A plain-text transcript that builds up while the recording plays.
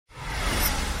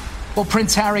Well,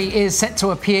 Prince Harry is set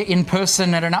to appear in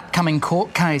person at an upcoming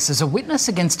court case as a witness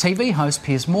against TV host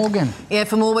Piers Morgan. Yeah,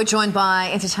 for more, we're joined by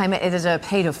entertainment editor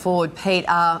Peter Ford. Pete,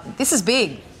 this is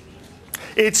big.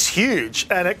 It's huge,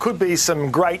 and it could be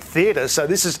some great theatre. So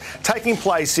this is taking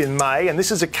place in May, and this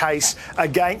is a case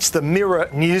against the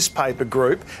Mirror newspaper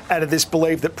group, and it is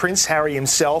believed that Prince Harry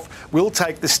himself will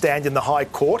take the stand in the High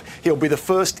Court. He'll be the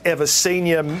first ever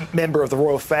senior member of the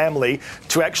royal family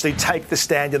to actually take the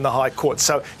stand in the High Court.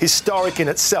 So historic in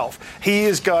itself. He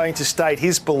is going to state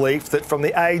his belief that from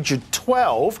the age of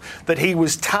 12 that he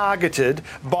was targeted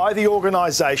by the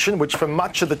organisation, which for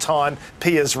much of the time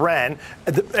Piers ran,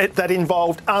 that involved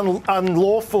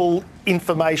unlawful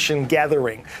information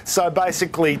gathering. So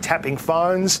basically tapping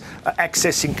phones,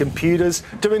 accessing computers,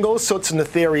 doing all sorts of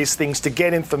nefarious things to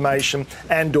get information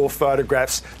and or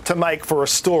photographs to make for a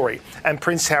story. And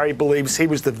Prince Harry believes he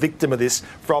was the victim of this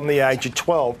from the age of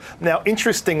 12. Now,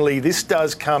 interestingly, this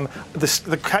does come,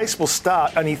 the case will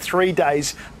start only 3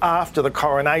 days after the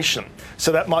coronation.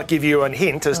 So that might give you a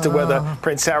hint as to whether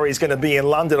Prince Harry is going to be in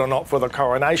London or not for the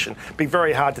coronation. It'd be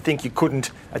very hard to think you couldn't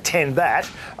attend that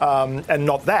and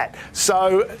not that.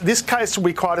 So this case will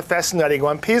be quite a fascinating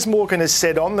one. Piers Morgan has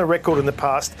said on the record in the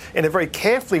past, in a very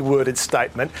carefully worded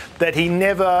statement, that he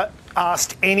never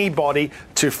asked anybody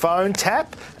to phone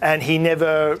tap, and he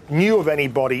never knew of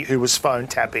anybody who was phone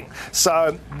tapping.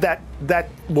 So that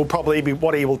will probably be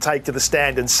what he will take to the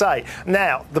stand and say.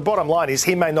 Now, the bottom line is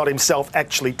he may not himself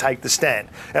actually take the stand.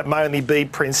 It may only be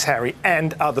Prince Harry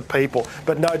and other people,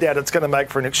 but no doubt it's going to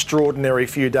make for an extraordinary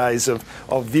few days of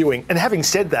viewing. And having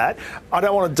said that, I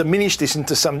don't want to diminish this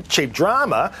into some cheap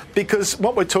drama, because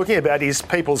what we're talking about is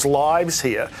people's lives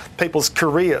here, people's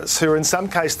careers, who in some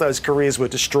cases those careers were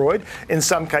destroyed. In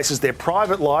some cases, their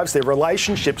private lives, their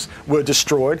relationships were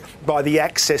destroyed by the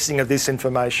accessing of this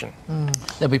information.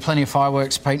 There'll be plenty of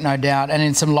fireworks, Pete, no doubt. And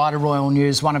in some lighter royal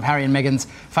news, one of Harry and Meghan's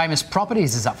famous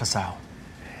properties is up for sale.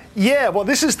 Yeah, well,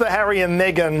 this is the Harry and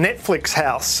Meghan Netflix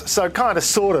house, so kind of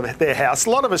sort of their house. A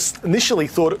lot of us initially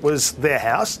thought it was their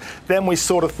house. Then we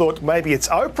sort of thought maybe it's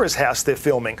Oprah's house they're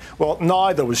filming. Well,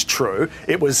 neither was true.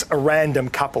 It was a random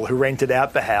couple who rented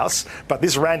out the house. But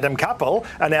this random couple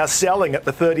are now selling it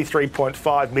for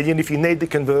 $33.5 million. If you need the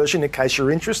conversion, in case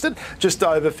you're interested, just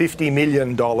over $50 million.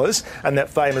 And that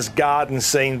famous garden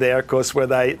scene there, of course, where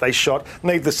they shot,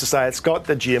 needless to say, it's got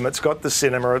the gym, it's got the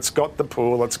cinema, it's got the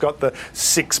pool, it's got the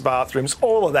 6 bathrooms,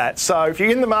 all of that. So if you're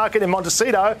in the market in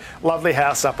Montecito, lovely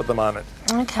house up at the moment.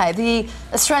 OK, the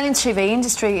Australian TV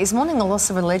industry is mourning the loss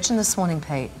of a legend this morning,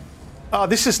 Pete.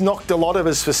 This has knocked a lot of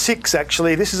us for six,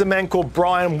 actually. This is a man called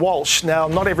Brian Walsh. Now,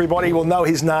 not everybody will know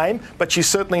his name, but you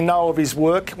certainly know of his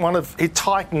work. A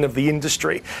titan of the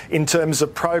industry in terms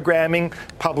of programming,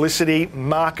 publicity,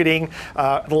 marketing.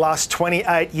 The last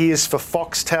 28 years for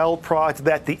Foxtel. Prior to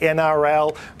that, the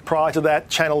NRL. Prior to that,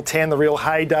 Channel 10, the real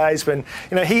heydays when,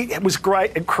 he was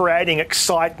great at creating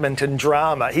excitement and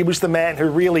drama. He was the man who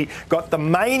really got the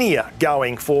mania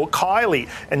going for Kylie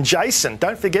and Jason.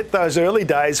 Don't forget those early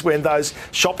days when those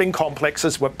shopping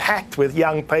complexes were packed with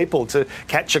young people to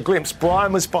catch a glimpse.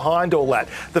 Brian was behind all that.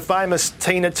 The famous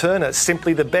Tina Turner,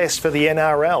 Simply the Best for the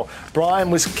NRL. Brian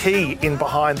was key in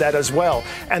behind that as well.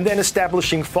 And then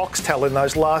establishing Foxtel in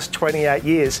those last 28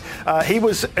 years. He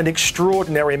was an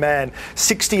extraordinary man,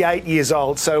 68 years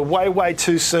old, so way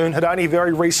too soon. Had only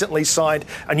very recently signed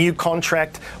a new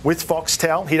contract with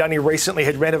Foxtel. He'd only recently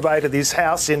had renovated his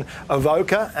house in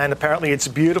Avoca, and apparently it's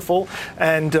beautiful.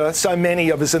 And so many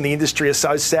of us in the industry are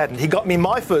so saddened. He got me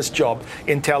my first job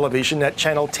in television at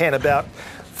Channel 10 about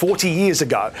 40 years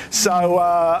ago. So,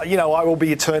 I will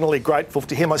be eternally grateful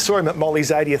to him. I saw him at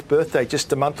Molly's 80th birthday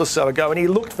just a month or so ago, and he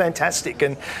looked fantastic.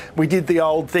 And we did the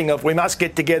old thing of we must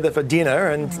get together for dinner,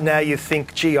 and now you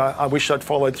think, gee, I wish I'd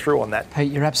followed through on that.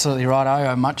 Pete, you're absolutely right. I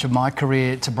owe much of my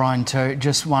career to Brian too.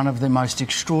 Just one of the most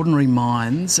extraordinary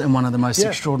minds and one of the most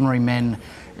extraordinary men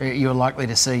you're likely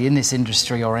to see in this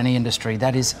industry or any industry.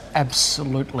 That is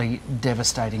absolutely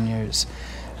devastating news.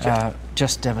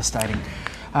 Just devastating.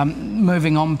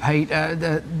 Moving on, Pete,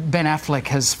 Ben Affleck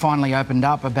has finally opened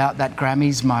up about that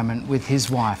Grammys moment with his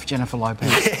wife, Jennifer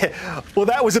Lopez. Yeah, well,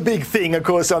 that was a big thing, of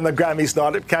course, on the Grammys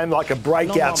night. It became like a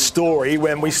breakout story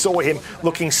when we saw him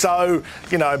looking so,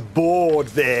 bored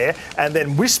there, and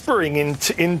then whispering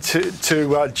into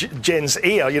Jen's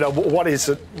ear,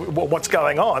 what's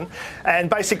going on, and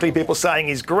basically people saying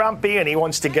he's grumpy and he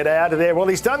wants to get out of there. Well,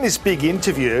 he's done this big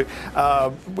interview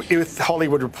with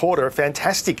Hollywood Reporter, a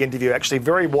fantastic interview, actually,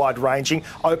 very very wide-ranging,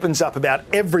 opens up about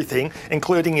everything,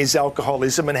 including his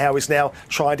alcoholism and how he's now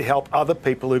trying to help other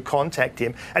people who contact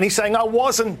him. And he's saying, I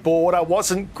wasn't bored, I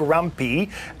wasn't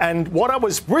grumpy. And what I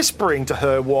was whispering to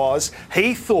her was,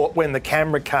 he thought when the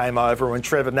camera came over, when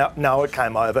Trevor Noah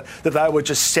came over, that they were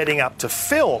just setting up to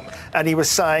film. And he was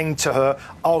saying to her,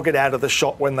 I'll get out of the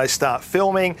shot when they start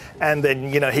filming, and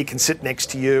then, you know, he can sit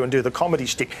next to you and do the comedy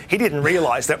shtick. He didn't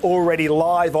realise they're already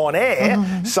live on air.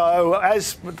 So,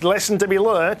 as lesson to be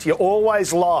learnt, you're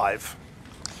always live.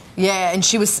 Yeah, and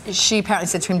she apparently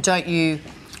said to him, don't you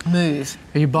move.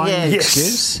 Are you buying the Yes.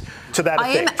 excuse? To that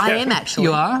effect. I am actually.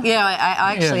 You are? Yeah,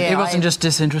 I actually am. He wasn't just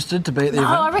disinterested to be at the No,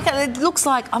 event? I reckon it looks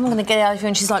like I'm going to get out of here,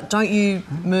 and she's like, don't you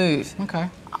move. Okay.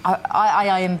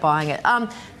 I am buying it.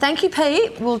 Thank you,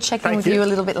 Pete. We'll check in Thank with you. you a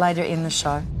little bit later in the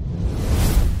show.